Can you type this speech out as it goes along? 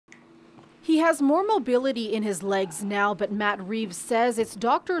He has more mobility in his legs now, but Matt Reeves says it's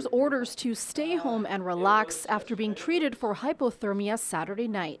doctor's orders to stay home and relax after being treated for hypothermia Saturday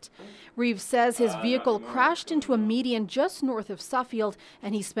night. Reeves says his vehicle crashed into a median just north of Suffield,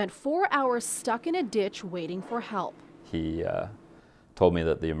 and he spent 4 hours stuck in a ditch waiting for help. He told me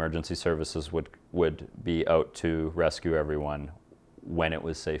that the emergency services would be out to rescue everyone when it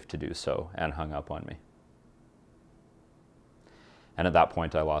was safe to do so, and hung up on me. And at that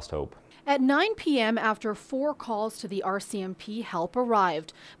point, I lost hope. At 9 p.m., after 4 calls to the RCMP, help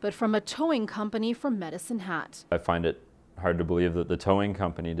arrived, but from a towing company from Medicine Hat. I find it hard to believe that the towing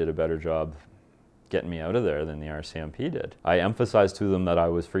company did a better job getting me out of there than the RCMP did. I emphasized to them that I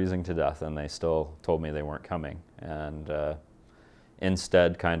was freezing to death, and they still told me they weren't coming, and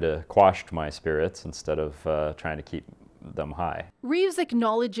instead kind of quashed my spirits instead of trying to keep them high. Reeves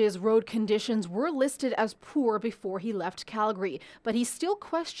acknowledges road conditions were listed as poor before he left Calgary, but he's still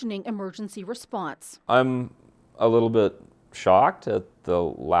questioning emergency response. I'm a little bit shocked at the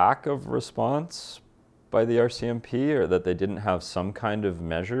lack of response by the RCMP, or that they didn't have some kind of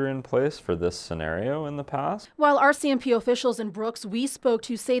measure in place for this scenario in the past. While RCMP officials in Brooks we spoke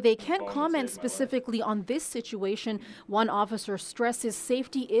to say they can't comment specifically on this situation, one officer stresses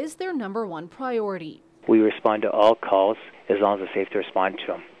safety is their #1 priority. We respond to all calls as long as it's safe to respond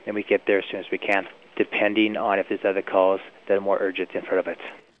to them, and we get there as soon as we can, depending on if there's other calls that are more urgent in front of it.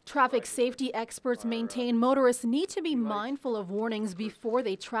 Traffic safety experts maintain motorists need to be mindful of warnings before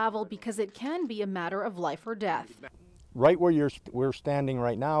they travel because it can be a matter of life or death. Right where we're standing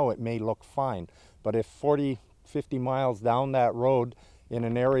right now, it may look fine, but if 40, 50 miles down that road in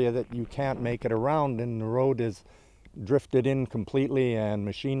an area that you can't make it around and the road is drifted in completely and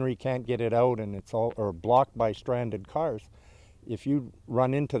machinery can't get it out and it's all or blocked by stranded cars, if you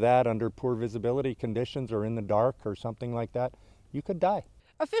run into that under poor visibility conditions or in the dark or something like that, you could die.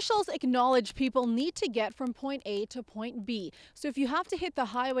 Officials acknowledge people need to get from point A to point B. So if you have to hit the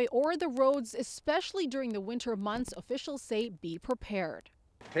highway or the roads, especially during the winter months, officials say be prepared.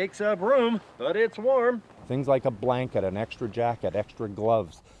 Takes up room, but it's warm. Things like a blanket, an extra jacket, extra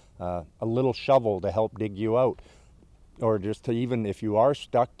gloves, a little shovel to help dig you out. Or just to, even if you are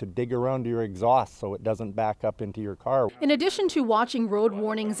stuck, to dig around your exhaust so it doesn't back up into your car. In addition to watching road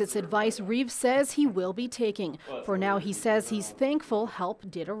warnings, it's advice Reeves says he will be taking. For now, he says he's thankful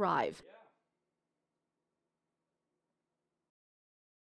help did arrive.